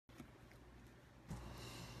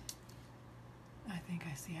think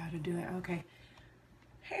I see how to do it. Okay.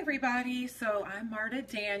 Hey everybody, so I'm Marta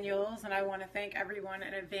Daniels and I want to thank everyone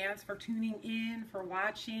in advance for tuning in, for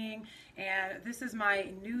watching, and this is my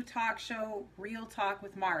new talk show, Real Talk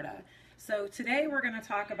with Marta. So today we're going to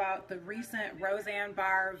talk about the recent Roseanne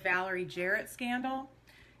Barr Valerie Jarrett scandal.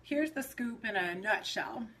 Here's the scoop in a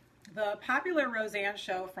nutshell. The popular Roseanne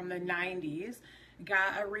show from the 90s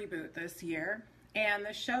got a reboot this year, and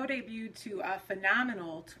the show debuted to a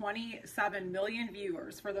phenomenal 27 million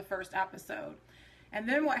viewers for the first episode. And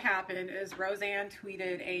then what happened is Roseanne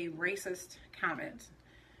tweeted a racist comment.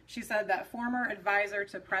 She said that former advisor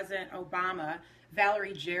to President Obama,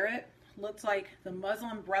 Valerie Jarrett, looked like the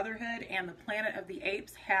Muslim Brotherhood and the Planet of the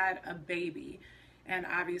Apes had a baby. And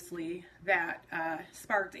obviously that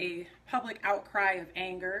sparked a public outcry of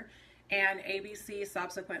anger, and ABC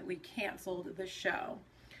subsequently canceled the show.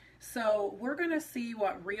 So we're going to see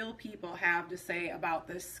what real people have to say about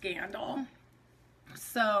this scandal.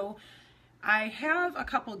 So I have a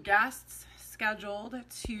couple guests scheduled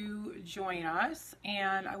to join us,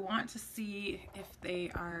 and I want to see if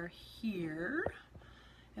they are here.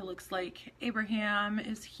 It looks like Abraham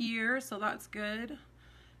is here, so that's good.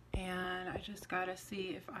 And I just gotta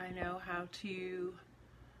see if I know how to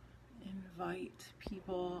invite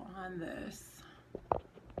people on this.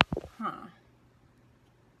 I'm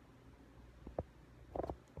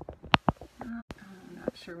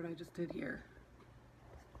not sure what I just did here.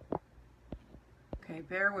 Okay,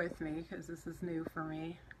 bear with me because this is new for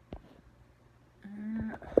me.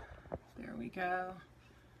 There we go.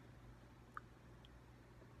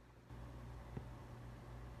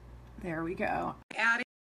 There we go.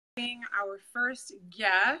 Adding our first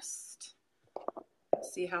guest.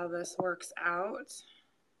 Let's see how this works out.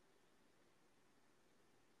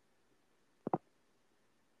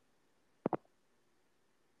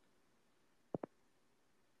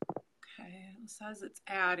 Okay, it says it's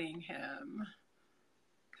adding him.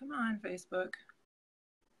 Come on, Facebook.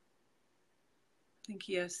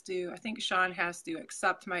 I think Sean has to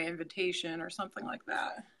accept my invitation or something like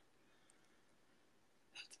that.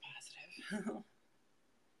 That's positive.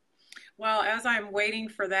 Well, as I'm waiting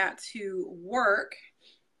for that to work,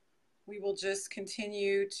 we will just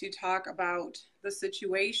continue to talk about the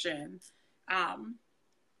situation.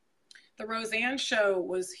 The Roseanne show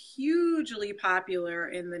was hugely popular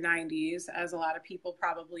in the 90s, as a lot of people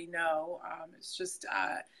probably know. It's just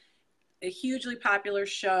a hugely popular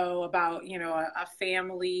show about, a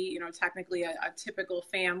family, technically a typical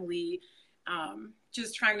family,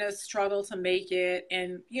 just trying to struggle to make it.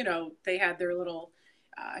 And, they had their little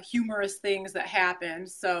humorous things that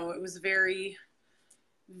happened. So it was very,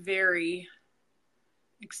 very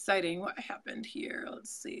exciting. What happened here?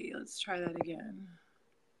 Let's see. Let's try that again.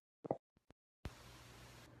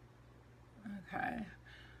 Okay.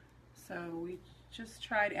 So we just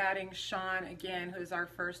tried adding Sean again, who's our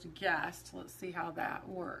first guest. Let's see how that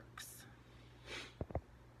works.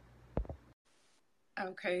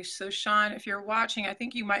 Okay, so Sean, if you're watching, I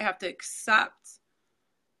think you might have to accept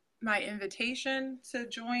my invitation to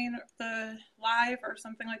join the live or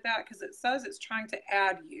something like that, because it says it's trying to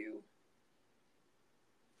add you.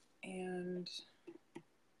 And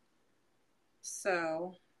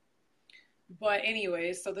so, but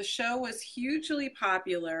anyways, so the show was hugely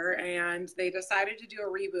popular and they decided to do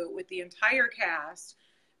a reboot with the entire cast.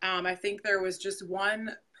 I think there was just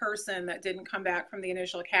one person that didn't come back from the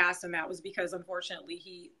initial cast, and that was because unfortunately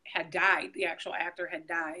he had died. The actual actor had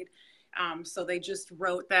died. So they just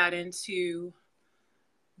wrote that into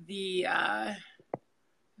the,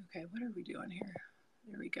 okay, what are we doing here?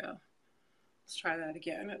 There we go. Let's try that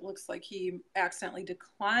again. It looks like he accidentally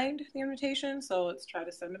declined the invitation, so let's try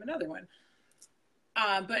to send him another one.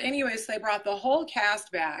 But anyways, they brought the whole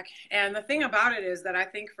cast back. And the thing about it is that I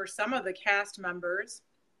think for some of the cast members,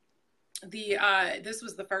 this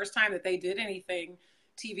was the first time that they did anything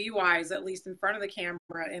TV-wise, at least in front of the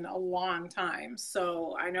camera, in a long time.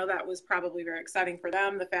 So I know that was probably very exciting for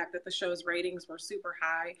them, the fact that the show's ratings were super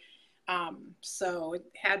high. So it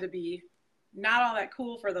had to be not all that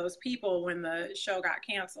cool for those people when the show got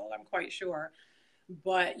canceled, I'm quite sure.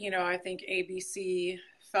 But, I think ABC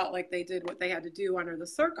felt like they did what they had to do under the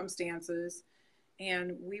circumstances.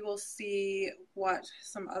 And we will see what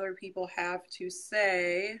some other people have to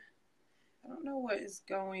say. I don't know what is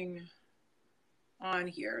going on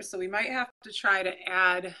here. So we might have to try to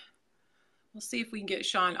add, we'll see if we can get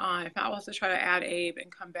Sean on. If not, we'll have to try to add Abe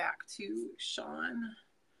and come back to Sean,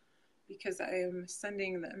 because I am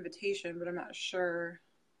sending the invitation, but I'm not sure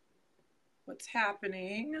what's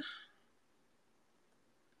happening.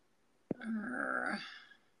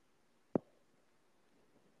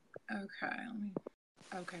 Okay,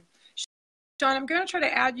 okay. John, I'm going to try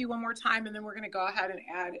to add you one more time, and then we're going to go ahead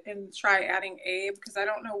and try adding Abe, because I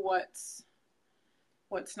don't know what's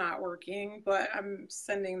not working, but I'm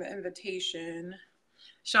sending the invitation.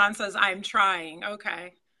 Sean says, I'm trying.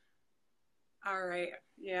 Okay. All right.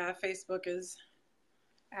 Yeah, Facebook is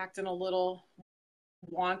acting a little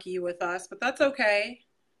wonky with us, but that's okay.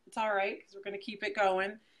 It's all right, because we're going to keep it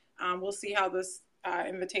going. We'll see how this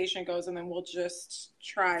invitation goes, and then we'll just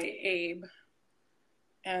try Abe,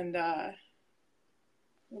 and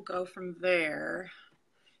we'll go from there.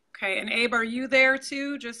 Okay, and Abe, are you there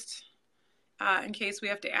too? Just in case we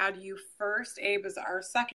have to add you first. Abe is our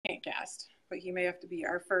second guest, but he may have to be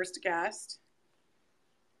our first guest.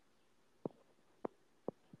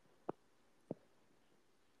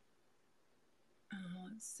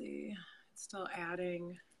 Let's see. It's still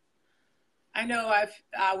adding. I know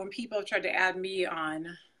when people have tried to add me on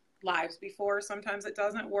lives before, sometimes it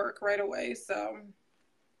doesn't work right away. So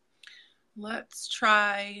let's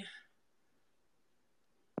try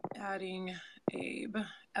adding Abe.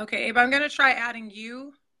 Okay, Abe, I'm going to try adding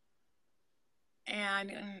you.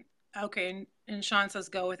 And okay, and Sean says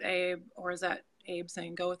go with Abe, or is that Abe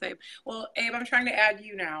saying go with Abe? Well, Abe, I'm trying to add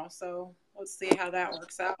you now, so let's see how that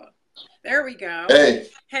works out. There we go. Hey.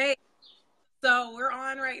 Hey. So we're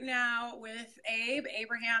on right now with Abe,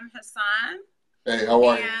 Abraham Hassan. Hey, how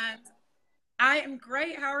are you? And I am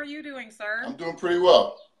great. How are you doing, sir? I'm doing pretty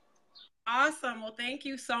well. Awesome. Well, thank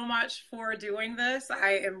you so much for doing this.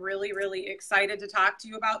 I am really, really excited to talk to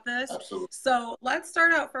you about this. Absolutely. So let's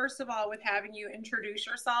start out, first of all, with having you introduce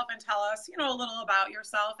yourself and tell us, a little about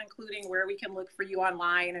yourself, including where we can look for you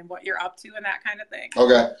online and what you're up to and that kind of thing.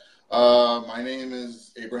 Okay. My name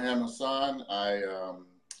is Abraham Hassan. I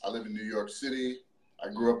live in New York City. I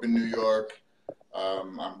grew up in New York.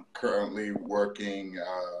 I'm currently working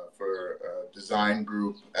for a design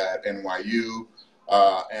group at NYU.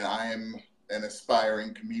 And I am an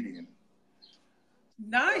aspiring comedian.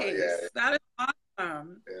 Nice. Yeah. That is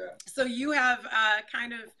awesome. Yeah. So you have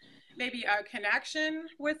kind of maybe a connection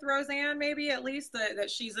with Roseanne, maybe at least that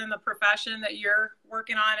she's in the profession that you're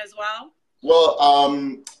working on as well? Well,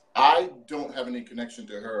 I don't have any connection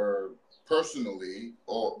to her personally,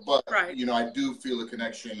 but right. I do feel a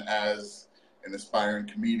connection as an aspiring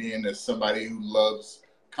comedian, as somebody who loves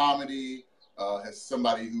comedy. As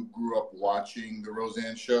somebody who grew up watching the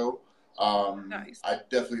Roseanne show, nice. I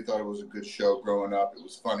definitely thought it was a good show growing up. It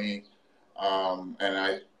was funny, and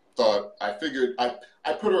I figured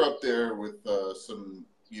I put her up there with some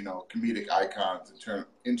comedic icons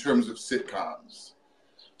in terms of sitcoms.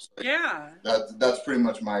 So yeah, that's pretty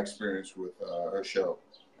much my experience with her show,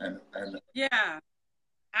 and yeah.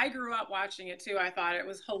 I grew up watching it too. I thought it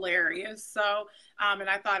was hilarious. So, and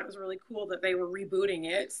I thought it was really cool that they were rebooting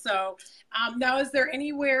it. So, now is there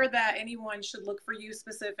anywhere that anyone should look for you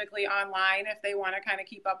specifically online if they want to kind of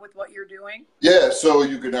keep up with what you're doing? Yeah, so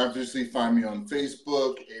you can obviously find me on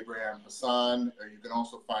Facebook, Abraham Hassan. Or you can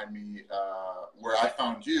also find me where I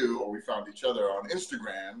found you, or we found each other, on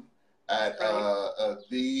Instagram at the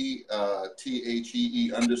THEE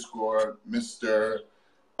 _ Mr.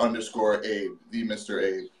 Abe, the Mr.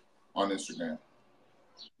 Abe on Instagram.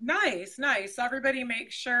 Nice. So everybody make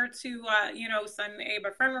sure to, send Abe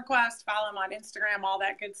a friend request, follow him on Instagram, all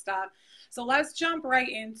that good stuff. So let's jump right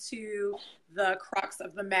into the crux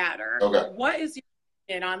of the matter. Okay. What is your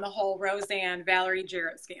opinion on the whole Roseanne Valerie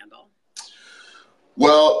Jarrett scandal?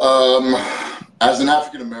 Well, as an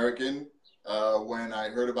African American, when I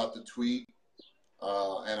heard about the tweet,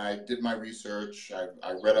 and I did my research,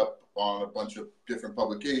 I read up on a bunch of different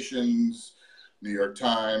publications, New York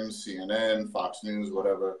Times, CNN, Fox News,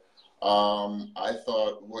 whatever. I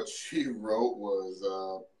thought what she wrote was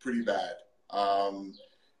pretty bad.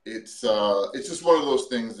 It's just one of those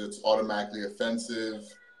things that's automatically offensive.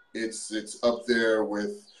 It's up there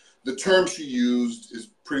with the term she used is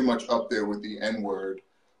pretty much up there with the N-word,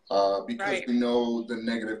 because we know the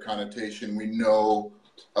negative connotation, we know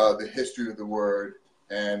the history of the word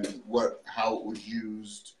and how it was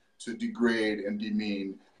used to degrade and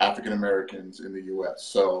demean African Americans in the U.S.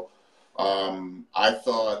 So I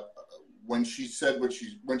thought when she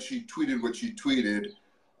tweeted what she tweeted,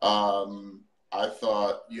 I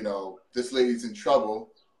thought, this lady's in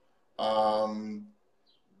trouble.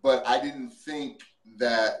 But I didn't think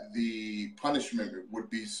that the punishment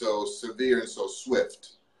would be so severe and so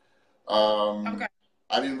swift. Okay.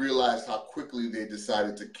 I didn't realize how quickly they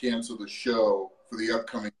decided to cancel the show for the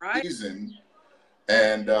upcoming season.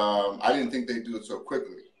 And I didn't think they'd do it so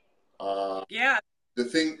quickly. Yeah. The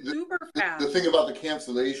thing about the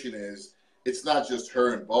cancellation is it's not just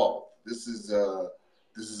her involved. This is a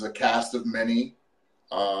cast of many.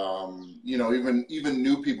 You know, even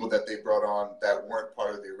new people that they brought on that weren't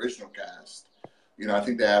part of the original cast. You know, I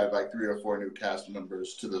think they added like 3 or 4 new cast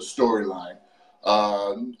members to the storyline.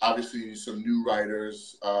 Obviously, some new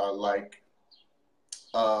writers like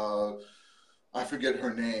I forget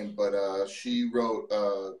her name, but she wrote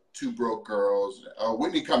Two Broke Girls.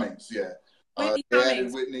 Whitney Cummings, yeah. Whitney They added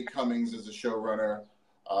Cummings. Whitney Cummings as a showrunner.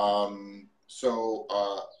 So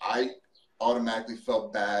I automatically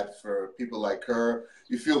felt bad for people like her.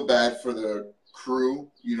 You feel bad for the crew.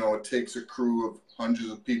 You know, it takes a crew of hundreds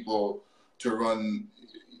of people to run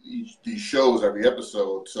these shows every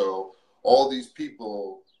episode. So all these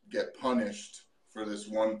people get punished for this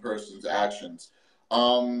one person's actions.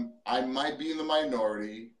 I might be in the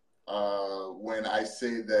minority when I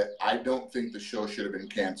say that I don't think the show should have been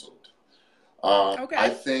canceled. Okay. I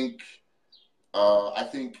think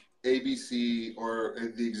ABC or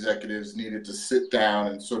the executives needed to sit down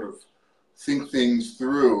and sort of think things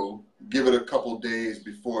through, give it a couple days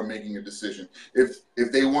before making a decision.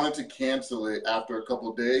 If they wanted to cancel it after a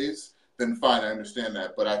couple days, then fine, I understand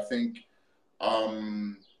that. But I think,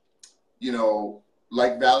 you know,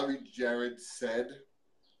 like Valerie Jarrett said,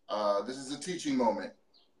 this is a teaching moment.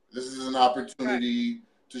 This is an opportunity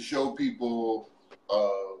to show people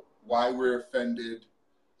why we're offended,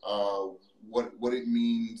 what it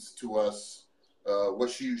means to us, what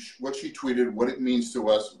she tweeted, what it means to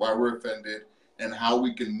us, why we're offended, and how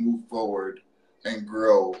we can move forward and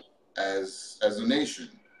grow as a nation.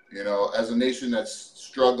 You know, as a nation that's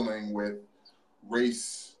struggling with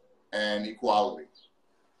race and equality.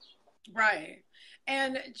 Right.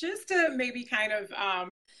 And just to maybe kind of,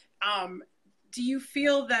 do you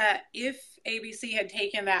feel that if ABC had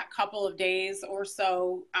taken that couple of days or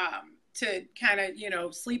so to kind of, you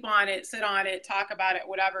know, sleep on it, sit on it, talk about it,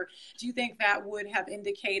 whatever, do you think that would have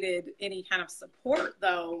indicated any kind of support,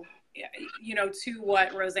 though, you know, to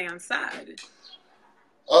what Roseanne said?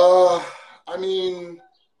 I mean,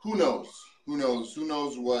 who knows? Who knows? Who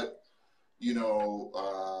knows what, you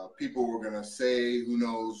know, people were going to say? Who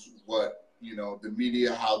knows what, you know, the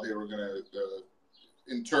media, how they were going to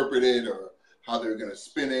interpret it or how they were going to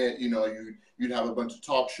spin it. You know, you'd have a bunch of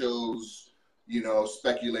talk shows, you know,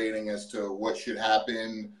 speculating as to what should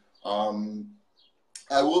happen.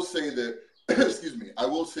 I will say that, excuse me, I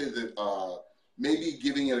will say that maybe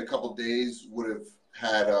giving it a couple days would have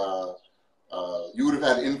had, you would have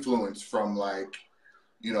had influence from, like,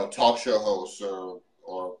 you know, talk show hosts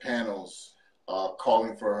or panels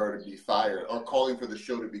calling for her to be fired or calling for the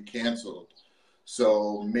show to be canceled.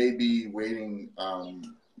 So maybe waiting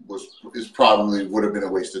is probably would have been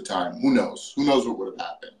a waste of time. Who knows? Who knows what would have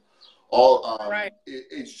happened? Right.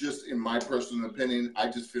 It's just, in my personal opinion, I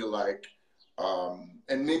just feel like,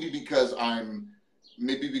 and maybe because I'm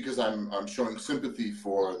showing sympathy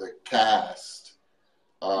for the cast,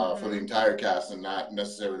 for the entire cast, and not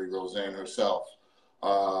necessarily Roseanne herself.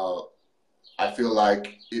 I feel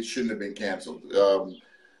like it shouldn't have been canceled.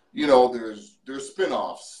 You know, there's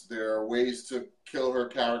spin-offs. There are ways to kill her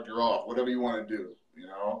character off, whatever you want to do, you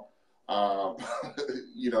know.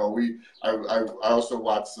 You know, I also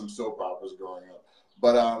watched some soap operas growing up.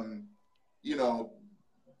 But, you know,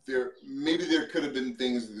 there could have been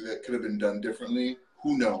things that could have been done differently.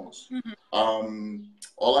 Who knows?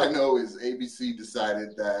 All I know is ABC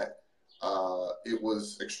decided that it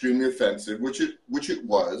was extremely offensive, which it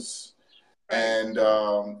was. And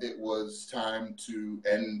it was time to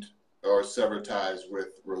end or sever ties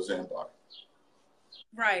with Roseanne Barr.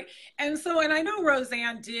 Right. And so, and I know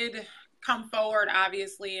Roseanne did come forward,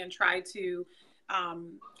 obviously, and try to,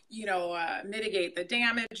 you know, mitigate the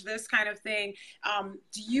damage, this kind of thing.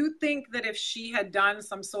 Do you think that if she had done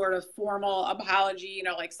some sort of formal apology, you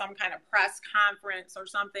know, like some kind of press conference or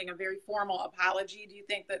something, a very formal apology, do you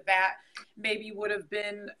think that that maybe would have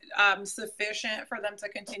been sufficient for them to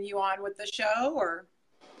continue on with the show? Or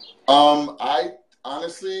I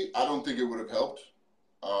honestly, I don't think it would have helped.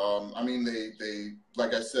 I mean, they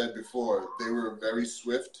like I said before, they were very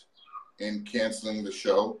swift in canceling the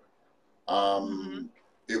show.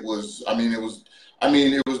 It was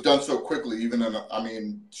done so quickly. She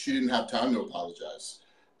didn't have time to apologize.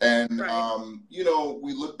 And you know,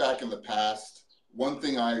 we look back in the past. One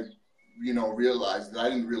thing I, you know, realized that I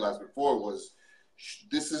didn't realize before was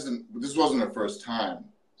this wasn't her first time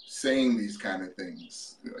saying these kind of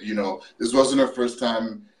things. You know, this wasn't her first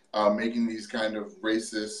time making these kind of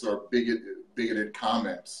racist or bigoted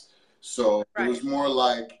comments. So it was more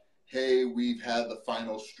like, hey, we've had the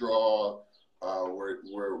final straw.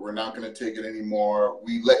 We're not going to take it anymore.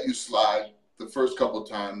 We let you slide the first couple of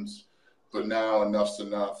times, but now enough's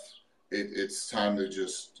enough. It's time to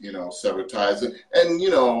just, you know, sever ties. And you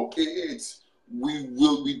know, it's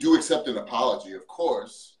we do accept an apology, of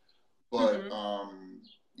course, but Mm-hmm.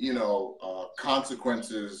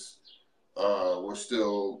 consequences were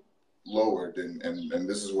still lowered, and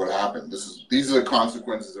this is what happened. These are the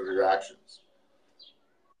consequences of your actions.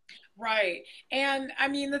 Right. And I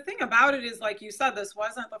mean, the thing about it is, like you said, this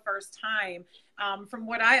wasn't the first time. From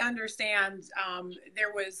what I understand,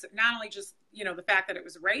 there was not only just, the fact that it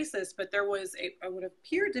was racist, but there was, it would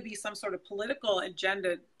appear to be some sort of political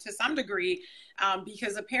agenda to some degree,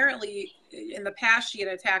 because apparently in the past she had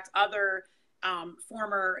attacked other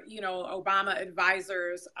former, Obama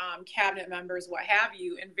advisors, cabinet members, what have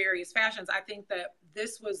you, in various fashions. I think that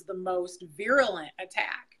this was the most virulent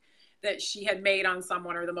attack that she had made on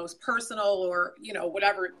someone, or the most personal, or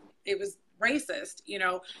whatever. It was racist,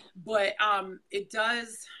 but it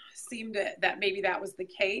does seem that maybe that was the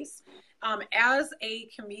case. As a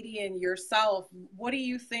comedian yourself, what do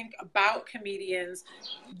you think about comedians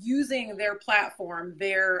using their platform,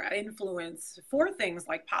 their influence, for things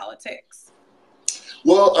like politics?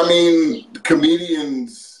 Well, I mean,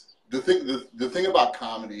 comedians. The thing about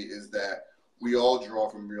comedy is that we all draw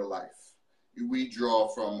from real life. We draw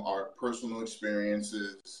from our personal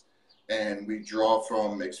experiences, and we draw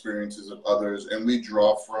from experiences of others, and we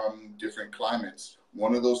draw from different climates.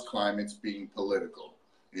 One of those climates being political,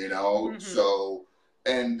 Mm-hmm. So,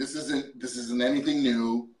 and this isn't anything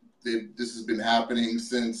new. This has been happening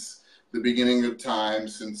since the beginning of time,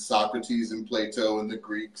 since Socrates and Plato and the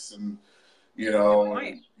Greeks, and Good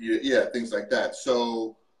point. yeah, things like that.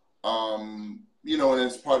 So, and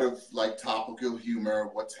it's part of like topical humor,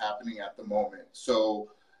 what's happening at the moment.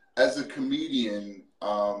 So, as a comedian,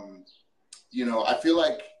 I feel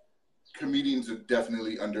like comedians are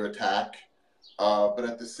definitely under attack. But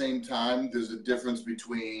at the same time, there's a difference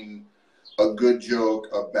between a good joke,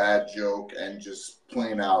 a bad joke, and just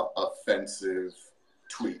plain out offensive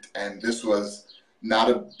tweet. And this was not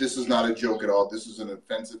a joke at all. This was an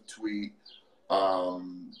offensive tweet.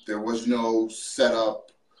 There was no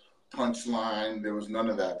setup, punchline. There was none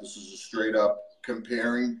of that. This was a straight up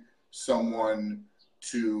comparing someone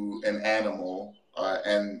to an animal.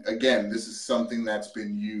 And again, this is something that's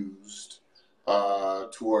been used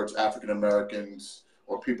towards African Americans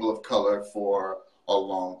or people of color for a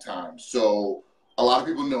long time. So a lot of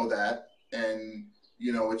people know that, and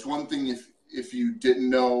it's one thing if you didn't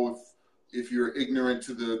know, if you're ignorant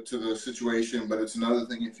to the situation, but it's another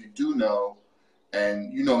thing if you do know,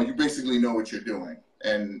 and you basically know what you're doing,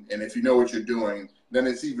 and if you know what you're doing, then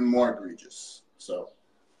it's even more egregious. So.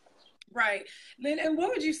 Right. Then, and what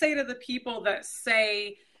would you say to the people that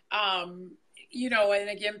say, and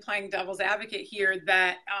again, playing devil's advocate here,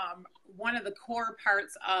 that one of the core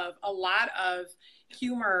parts of a lot of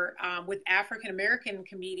humor with African American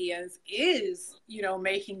comedians is,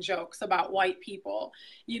 making jokes about white people.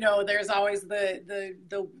 There's always the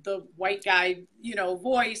white guy,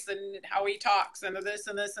 voice, and how he talks, and this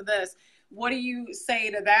and this and this. What do you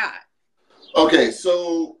say to that? Okay,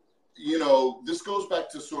 so this goes back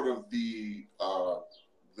to sort of the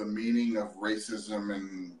meaning of racism,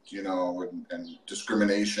 and and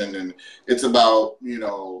discrimination, and it's about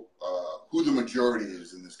who the majority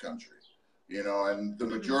is in this country, and the Mm-hmm.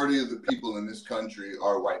 majority of the people in this country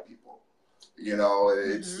are white people. It's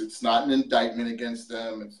Mm-hmm. it's not an indictment against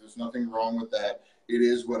them. There's nothing wrong with that. It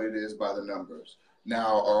is what it is by the numbers.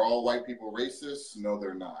 Now, are all white people racist? No,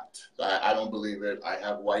 they're not. I don't believe it. I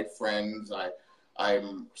have white friends.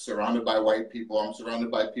 I'm surrounded by white people. I'm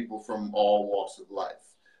surrounded by people from all walks of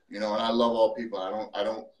life. And I love all people.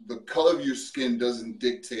 The color of your skin doesn't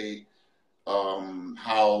dictate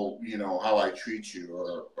how I treat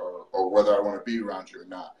you, or whether I want to be around you or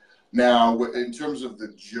not. Now, in terms of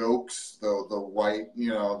the jokes, the white,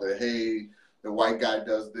 the white guy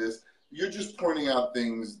does this. You're just pointing out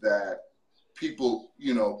things that people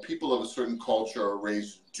of a certain culture or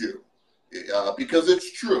race do, because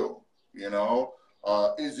it's true.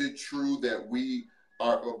 Is it true that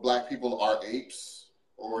black people are apes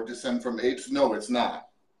or descend from apes? No, it's not.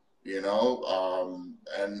 And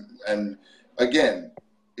again,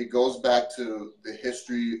 it goes back to the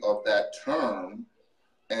history of that term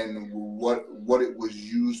and what it was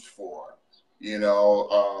used for.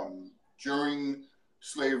 During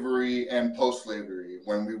slavery and post-slavery,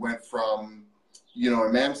 when we went from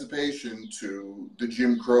emancipation to the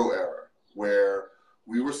Jim Crow era, where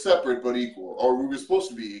we were separate but equal, or we were supposed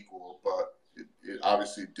to be equal, but it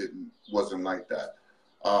obviously wasn't like that.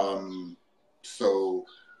 So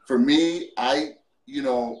for me,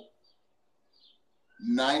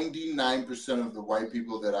 99% of the white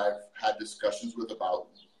people that I've had discussions with about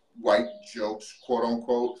white jokes, quote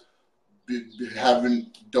unquote,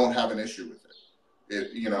 don't have an issue with it.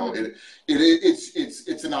 It's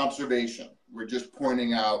an observation. We're just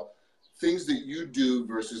pointing out things that you do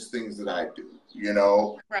versus things that I do.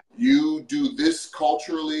 Right. You do this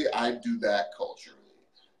culturally, I do that culturally.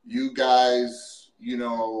 You guys,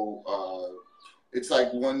 it's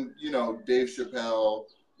like Dave Chappelle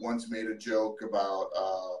once made a joke about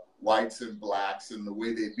whites and blacks and the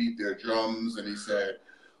way they beat their drums, and he said,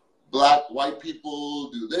 white people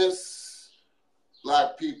do this,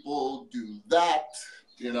 black people do that,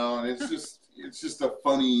 and it's just a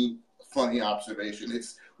funny observation.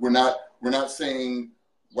 We're not saying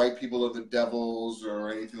white people are the devils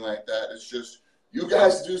or anything like that. It's just you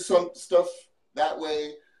guys do some stuff that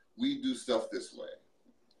way, we do stuff this way.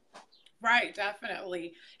 Right,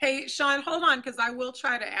 definitely. Hey, Sean, hold on, because I will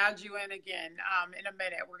try to add you in again in a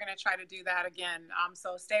minute. We're going to try to do that again.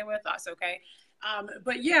 So stay with us, okay?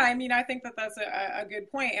 But yeah, I mean, I think that that's a good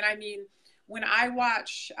point. And I mean, when I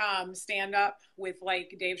watch stand up with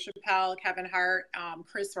like Dave Chappelle, Kevin Hart,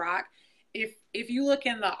 Chris Rock, if you look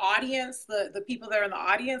in the audience, the people that are in the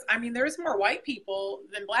audience, I mean, there's more white people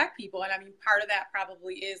than black people. And I mean, part of that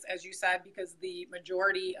probably is, as you said, because the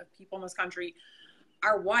majority of people in this country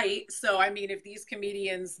are white. So I mean, if these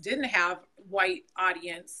comedians didn't have white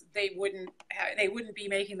audience, they wouldn't be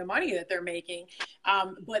making the money that they're making.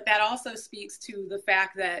 But that also speaks to the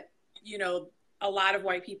fact that a lot of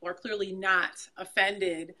white people are clearly not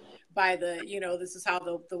offended by this is how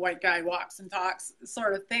the white guy walks and talks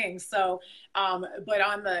sort of thing. So, but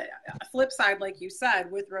on the flip side, like you said,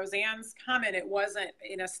 with Roseanne's comment, it wasn't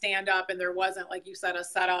in a stand up, and there wasn't, like you said, a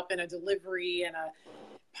setup and a delivery and a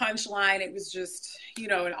punchline. It was just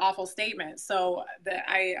an awful statement. So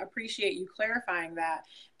I appreciate you clarifying that.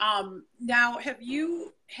 Now, have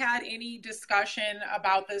you had any discussion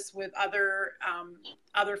about this with other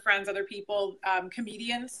friends, other people,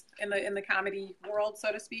 comedians in the comedy world,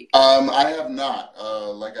 so to speak? I have not.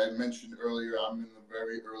 Like I mentioned earlier, I'm in the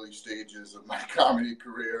very early stages of my comedy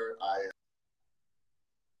career.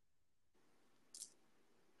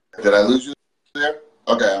 Did I lose you there?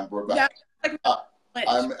 Okay, we're back. Yeah.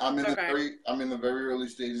 I'm in the very early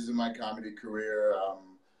stages of my comedy career.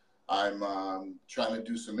 I'm trying to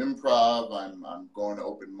do some improv. I'm going to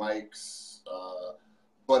open mics,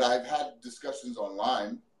 but I've had discussions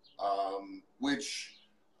online, which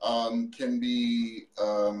can be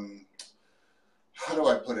how do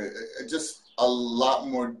I put it? Just a lot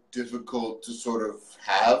more difficult to sort of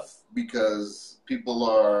have because people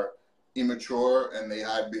are immature and they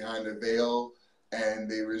hide behind a veil.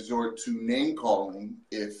 And they resort to name calling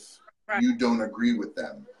if you don't agree with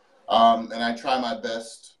them. And I try my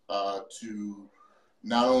best to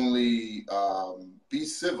not only be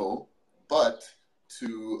civil, but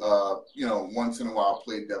to, once in a while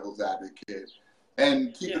play devil's advocate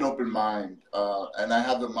and keep an open mind. And I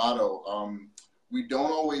have the motto, we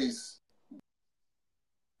don't always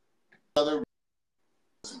listen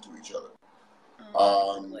to each other.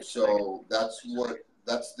 So that's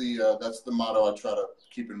the motto I try to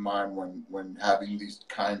keep in mind when having these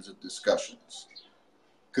kinds of discussions.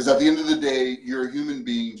 Because at the end of the day, you're a human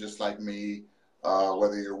being just like me,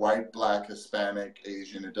 whether you're white, black, Hispanic,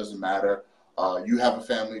 Asian, it doesn't matter. You have a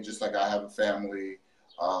family just like I have a family.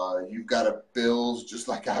 You've got bills just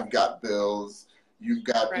like I've got bills. You've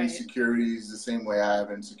got insecurities the same way I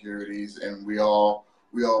have insecurities, and we all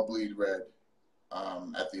bleed red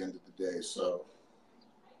at the end of the day. So,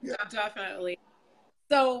 yeah. Definitely.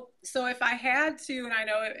 So if I had to, and I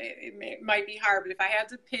know it might be hard, but if I had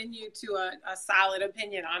to pin you to a solid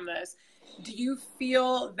opinion on this, do you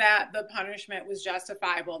feel that the punishment was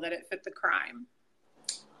justifiable, that it fit the crime?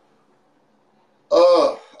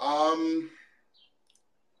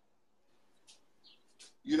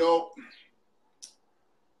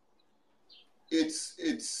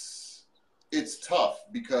 It's tough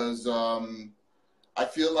because I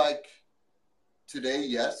feel like today,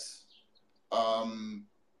 yes. 5-10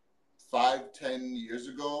 years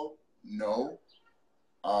ago, no.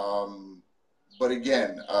 But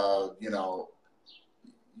again,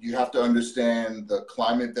 you have to understand the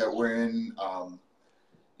climate that we're in. A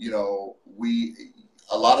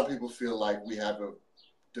lot of people feel like we have a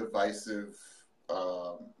divisive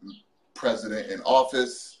president in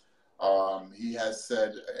office. He has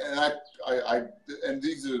said, and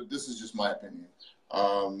this is just my opinion.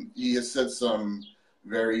 He has said some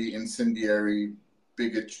very incendiary,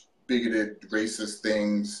 bigoted, racist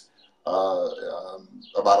things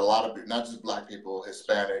about a lot of, not just black people,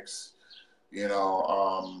 Hispanics,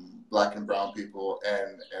 black and brown people,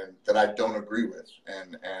 and that I don't agree with.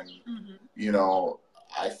 And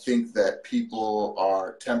I think that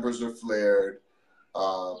tempers are flared,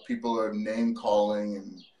 people are name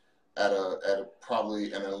calling, at a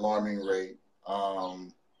probably an alarming rate.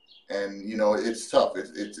 And you know, it's tough.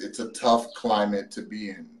 It's a tough climate to be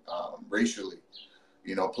in, racially,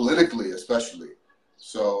 you know, politically especially.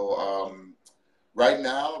 So right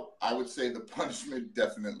now, I would say the punishment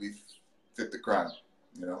definitely fit the crime.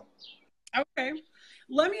 You know. Okay.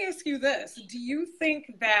 Let me ask you this. Do you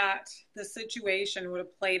think that the situation would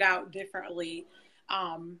have played out differently?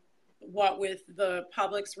 What with the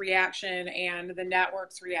public's reaction and the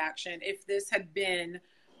network's reaction, if this had been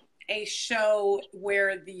a show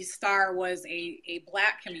where the star was a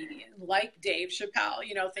black comedian like Dave Chappelle,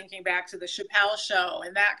 you know, thinking back to the Chappelle show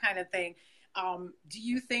and that kind of thing. Do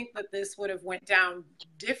you think that this would have went down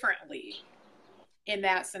differently in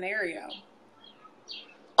that scenario?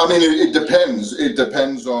 I mean, it depends. It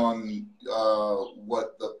depends on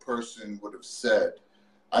what the person would have said.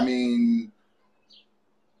 I mean,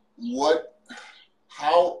 what,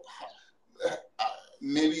 how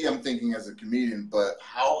maybe I'm thinking as a comedian, but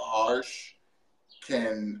how harsh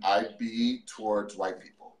can I be towards white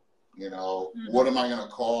people? You know, what am I going to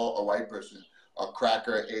call a white person? A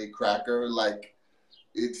cracker, a cracker? Like,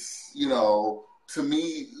 it's, you know, to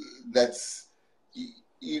me, that's,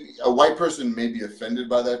 a white person may be offended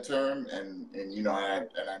by that term, and you know, and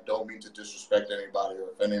I don't mean to disrespect anybody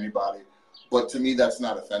or offend anybody, but to me, that's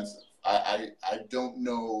not offensive. I don't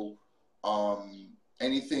know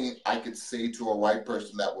anything I could say to a white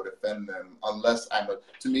person that would offend them unless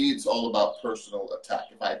to me, it's all about personal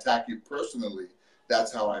attack. If I attack you personally,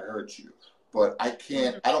 that's how I hurt you. But I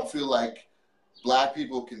don't feel like black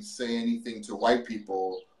people can say anything to white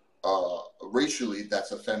people racially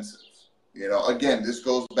that's offensive. You know, again, this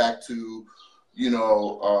goes back to, you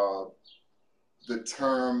know, the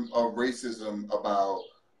term of racism about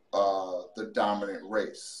the dominant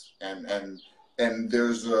race, and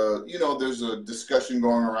there's a discussion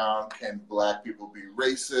going around: can black people be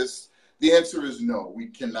racist? The answer is no. We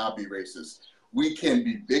cannot be racist. We can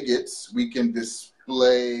be bigots. We can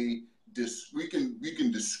display we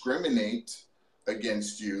can discriminate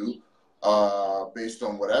against you based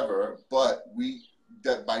on whatever, but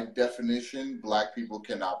that by definition, black people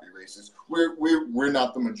cannot be racist. We're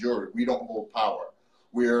not the majority. We don't hold power.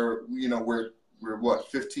 We're what,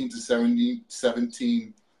 15 to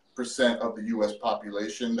 17% of the U.S.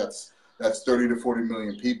 population. That's 30 to 40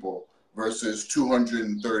 million people versus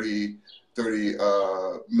 230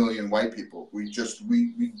 million white people. We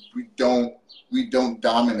don't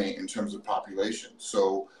dominate in terms of population.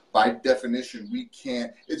 So by definition, we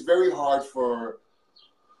can't. It's very hard for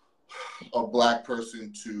a black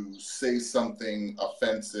person to say something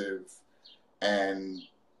offensive and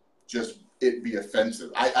just it be offensive.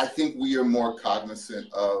 I think we are more cognizant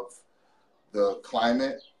of the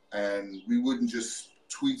climate, and we wouldn't just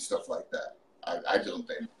tweet stuff like that. I don't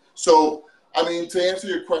think. So, I mean, to answer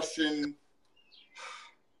your question,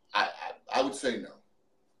 I would say no.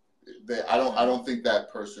 I don't think that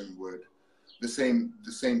person would, the same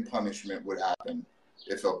punishment would happen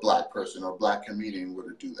if a black person or black comedian were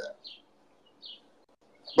to do that.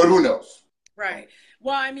 But who knows? Right.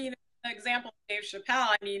 Well, I mean, an example of Dave Chappelle.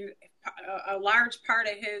 I mean, a large part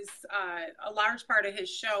of his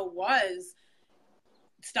show was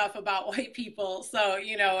stuff about white people. So,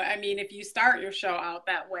 you know, I mean, if you start your show out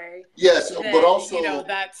that way, yes, then, but also, you know,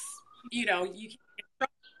 that's, you know, you.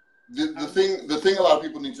 The thing a lot of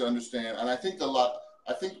people need to understand, and I think the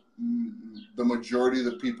majority of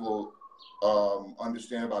the people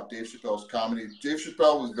understand about Dave Chappelle's comedy. Dave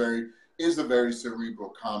Chappelle is a very cerebral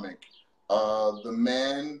comic. The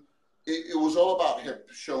man, it was all about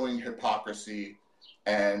showing hypocrisy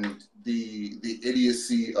and the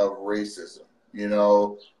idiocy of racism, you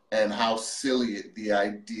know, and how silly the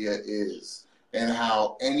idea is, and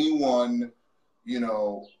how anyone, you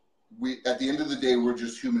know, at the end of the day, we're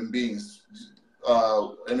just human beings.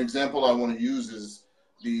 An example I want to use is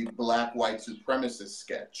the black white supremacist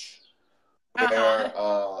sketch, where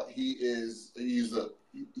he's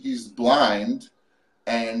blind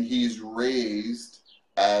and he's raised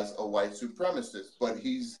as a white supremacist, but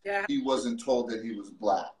he wasn't told that he was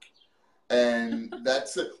black, and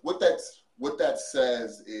that's it. What that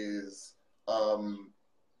says is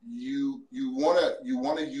you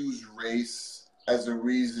want to use race as a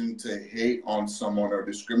reason to hate on someone or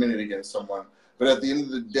discriminate against someone, but at the end of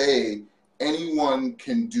the day, anyone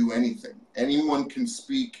can do anything. Anyone can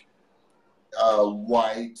speak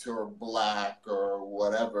white or black or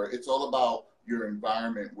whatever. It's all about your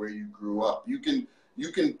environment where you grew up. You can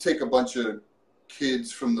take a bunch of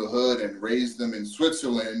kids from the hood and raise them in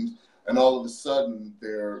Switzerland, and all of a sudden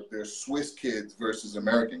they're Swiss kids versus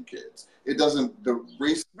American kids. The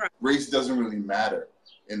race doesn't really matter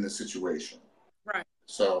in the situation. Right.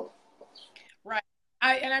 So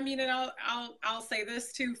I'll say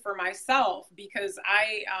this too for myself, because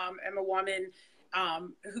I am a woman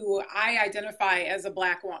who I identify as a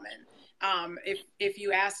Black woman. If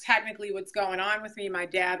you ask technically what's going on with me, my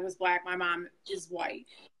dad was Black, my mom is white.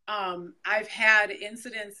 I've had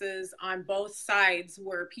incidences on both sides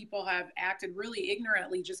where people have acted really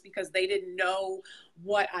ignorantly just because they didn't know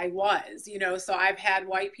what I was, you know. So I've had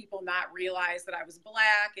white people not realize that I was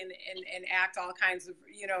Black, and act all kinds of,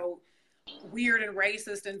 you know, weird and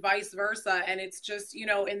racist, and vice versa. And it's just, you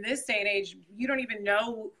know, in this day and age, you don't even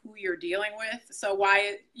know who you're dealing with. So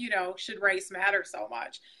why, you know, should race matter so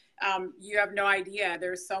much? You have no idea.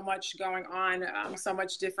 There's so much going on, so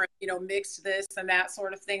much different, you know, mixed this and that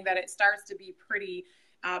sort of thing, that it starts to be pretty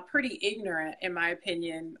ignorant, in my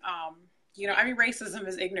opinion. You know, I mean, racism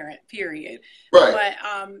is ignorant, period. Right. But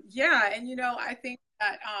yeah, and you know, I think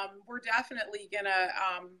that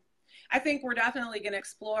I think we're definitely going to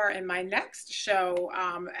explore in my next show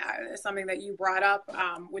something that you brought up,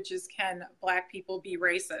 which is, can Black people be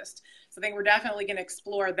racist? So I think we're definitely going to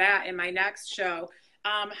explore that in my next show.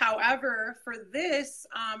 However, for this,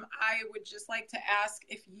 I would just like to ask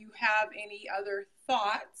if you have any other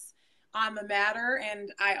thoughts on the matter.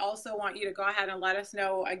 And I also want you to go ahead and let us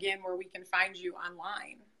know again where we can find you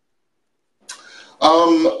online.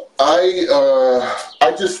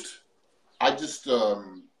 I just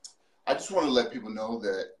want to let people know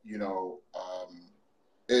that, you know,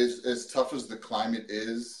 as tough as the climate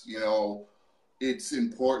is, you know, it's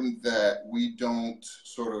important that we don't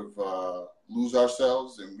sort of lose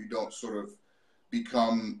ourselves, and we don't sort of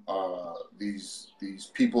become these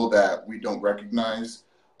people that we don't recognize.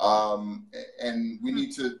 And we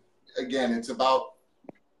need to, again, it's about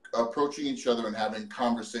approaching each other and having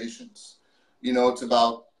conversations. You know, it's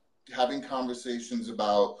about having conversations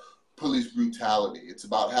about police brutality. It's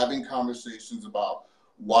about having conversations about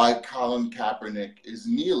why Colin Kaepernick is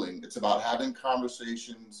kneeling. It's about having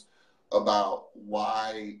conversations about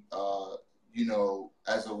why, you know,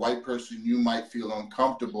 as a white person, you might feel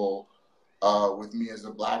uncomfortable with me as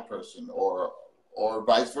a Black person, or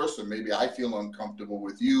vice versa. Maybe I feel uncomfortable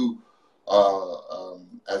with you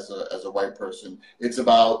as a white person. It's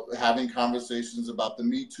about having conversations about the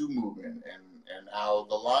Me Too movement, and how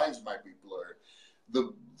the lines might be blurred.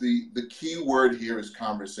 The key word here is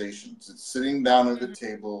conversations. It's sitting down at the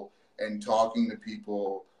table and talking to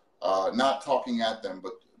people, not talking at them,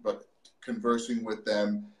 but conversing with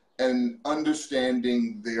them and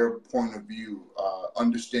understanding their point of view,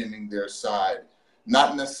 understanding their side.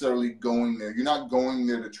 Not necessarily going there. You're not going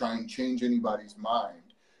there to try and change anybody's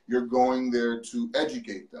mind. You're going there to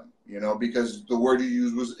educate them, you know, because the word you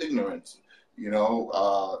used was ignorance. You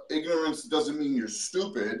know, ignorance doesn't mean you're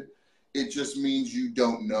stupid. It just means you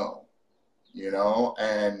don't know, you know.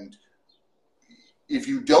 And if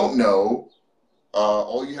you don't know,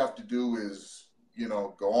 all you have to do is, you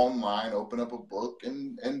know, go online, open up a book,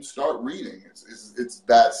 and start reading. It's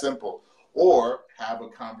that simple. Or have a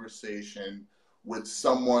conversation with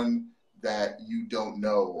someone that you don't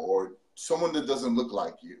know, or someone that doesn't look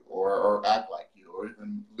like you, or act like you, or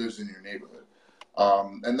even lives in your neighborhood.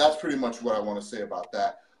 And that's pretty much what I want to say about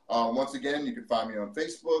that. Once again, you can find me on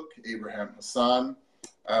Facebook, Abraham Hassan.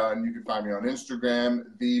 And you can find me on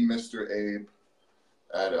Instagram, the Mr. Abe,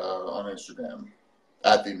 on Instagram,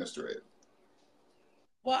 at the Mr. Abe.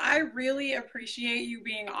 Well, I really appreciate you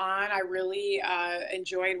being on. I really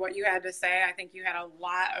enjoyed what you had to say. I think you had a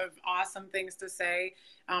lot of awesome things to say,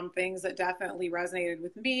 things that definitely resonated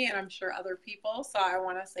with me, and I'm sure other people. So I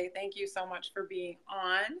want to say thank you so much for being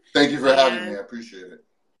on. Thank you for having me. I appreciate it.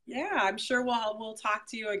 Yeah, I'm sure we'll talk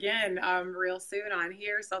to you again real soon on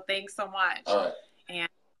here. So thanks so much. All right. And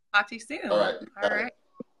talk to you soon. All right. All right.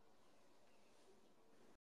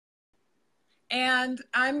 And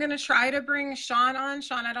I'm going to try to bring Sean on.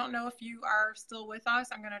 Sean, I don't know if you are still with us.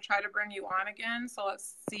 I'm going to try to bring you on again. So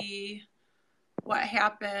let's see what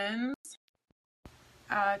happens.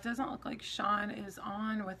 It doesn't look like Sean is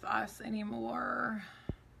on with us anymore.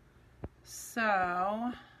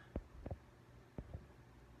 So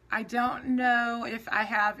I don't know if I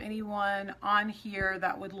have anyone on here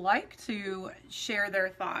that would like to share their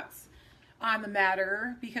thoughts on the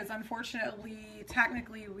matter, because unfortunately,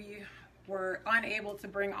 technically, we were unable to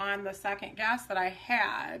bring on the second guest that I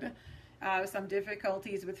had. Some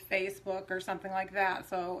difficulties with Facebook or something like that.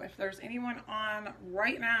 So if there's anyone on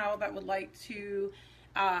right now that would like to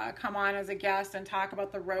come on as a guest and talk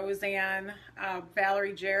about the Roseanne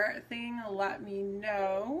Valerie Jarrett thing, let me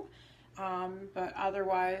know. But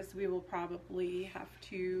otherwise, we will probably have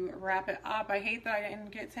to wrap it up. I hate that I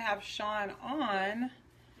didn't get to have Sean on.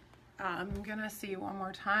 I'm gonna see one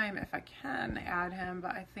more time if I can add him,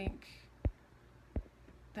 but I think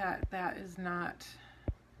that is not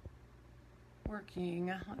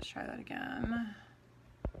working. Let's try that again.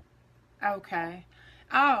 Okay.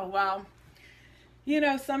 Oh, well,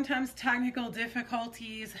 sometimes technical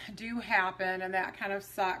difficulties do happen and that kind of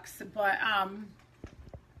sucks, but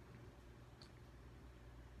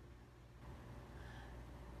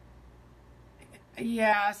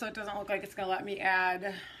yeah, so it doesn't look like it's going to let me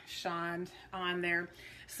add Sean on there.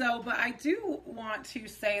 So, but I do want to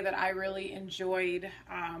say that I really enjoyed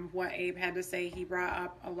what Abe had to say. He brought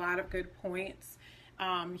up a lot of good points.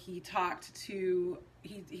 He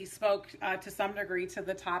spoke to some degree to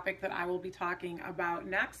the topic that I will be talking about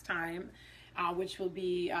next time, which will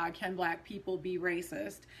be can Black people be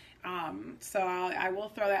racist? So I will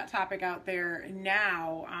throw that topic out there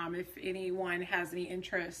now. If anyone has any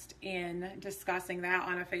interest in discussing that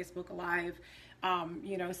on a Facebook Live,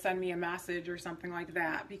 send me a message or something like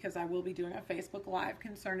that, because I will be doing a Facebook Live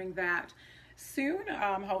concerning that soon.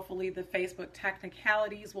 Hopefully the Facebook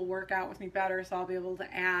technicalities will work out with me better, so I'll be able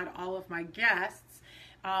to add all of my guests.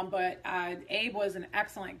 But Abe was an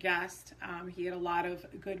excellent guest. He had a lot of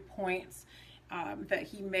good points that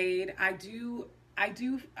he made. I do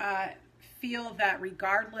feel that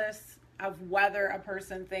regardless of whether a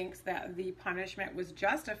person thinks that the punishment was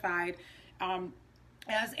justified,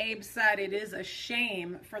 as Abe said, it is a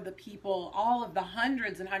shame for the people, all of the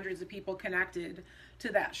hundreds and hundreds of people connected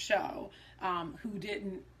to that show, who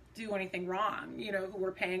didn't do anything wrong, who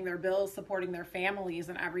were paying their bills, supporting their families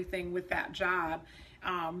and everything with that job.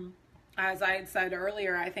 As I had said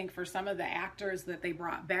earlier, I think for some of the actors that they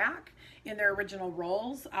brought back in their original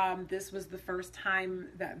roles, this was the first time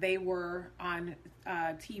that they were on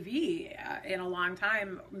TV in a long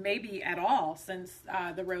time, maybe at all, since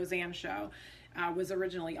the Roseanne show was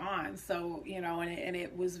originally on. So, and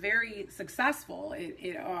it was very successful.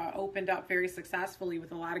 It opened up very successfully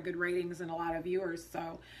with a lot of good ratings and a lot of viewers.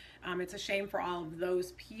 So it's a shame for all of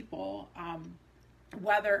those people.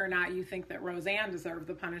 Whether or not you think that Roseanne deserved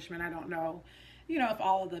the punishment, I don't know, if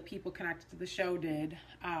all of the people connected to the show did.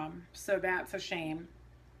 So that's a shame.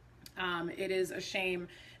 It is a shame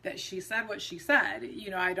that she said what she said.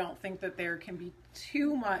 I don't think that there can be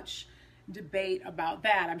too much debate about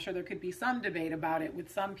that. I'm sure there could be some debate about it with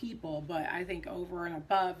some people, but I think over and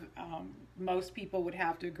above, most people would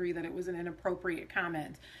have to agree that it was an inappropriate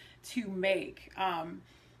comment to make.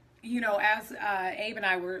 As Abe and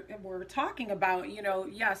I were talking about,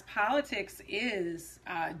 yes, politics is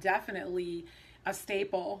definitely a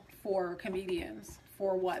staple for comedians,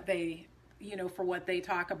 for what they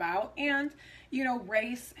talk about. And,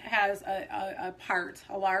 race has a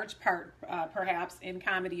large part, perhaps, in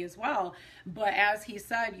comedy as well. But as he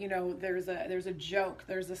said, there's a joke,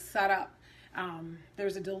 there's a setup,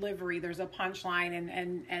 there's a delivery, there's a punchline,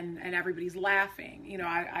 and everybody's laughing.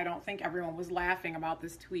 I don't think everyone was laughing about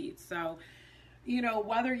this tweet. So,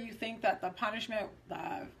 whether you think that the punishment,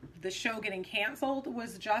 the show getting canceled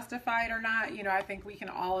was justified or not, I think we can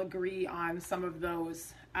all agree on some of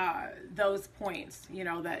those points,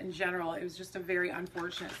 that in general, it was just a very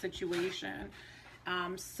unfortunate situation.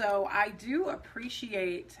 So I do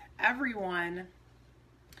appreciate everyone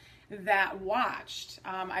that watched.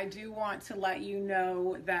 I do want to let you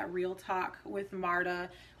know that Real Talk with Marta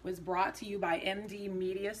was brought to you by MD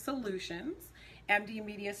Media Solutions. MD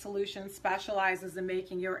Media Solutions specializes in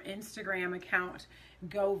making your Instagram account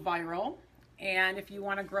go viral. And if you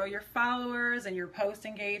want to grow your followers and your post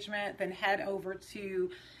engagement, then head over to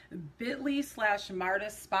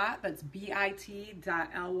bit.ly/MartaSpot. That's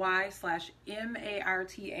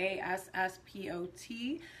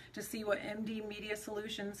bit.ly/MartaSspot to see what MD Media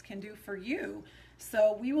Solutions can do for you.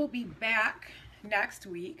 So we will be back next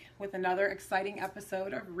week with another exciting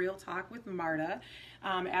episode of Real Talk with Marta.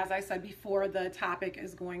 As I said before, the topic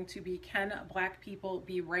is going to be, can Black people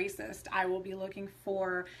be racist? I will be looking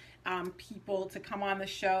for people to come on the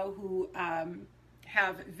show who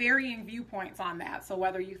have varying viewpoints on that. So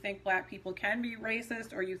whether you think Black people can be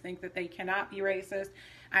racist or you think that they cannot be racist,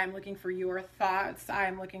 I'm looking for your thoughts.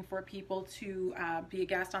 I'm looking for people to be a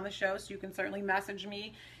guest on the show, so you can certainly message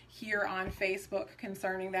me here on Facebook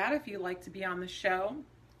concerning that if you'd like to be on the show.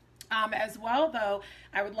 As well, though,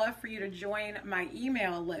 I would love for you to join my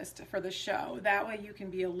email list for the show. That way you can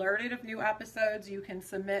be alerted of new episodes. You can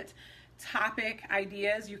submit topic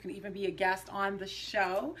ideas. You can even be a guest on the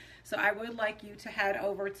show. So I would like you to head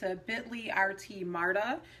over to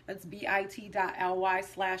bit.ly/RTMarta. That's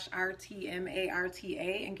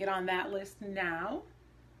bit.ly/RTMARTA and get on that list now.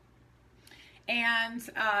 And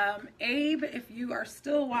Abe, if you are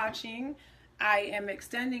still watching, I am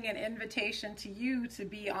extending an invitation to you to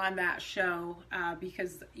be on that show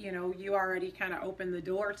because, you know, you already kind of opened the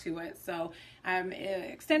door to it. So I'm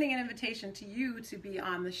extending an invitation to you to be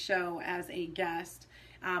on the show as a guest.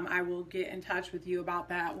 I will get in touch with you about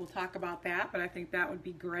that. We'll talk about that, but I think that would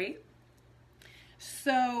be great.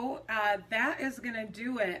 So that is going to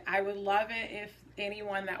do it. I would love it if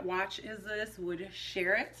anyone that watches this would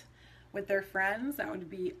share it with their friends. That would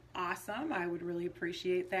be awesome. I would really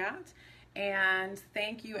appreciate that. And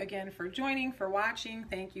thank you again for joining, for watching.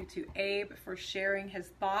 Thank you to Abe for sharing his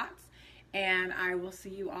thoughts. And I will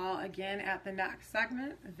see you all again at the next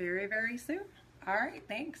segment very, very soon. All right,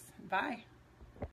 thanks. Bye.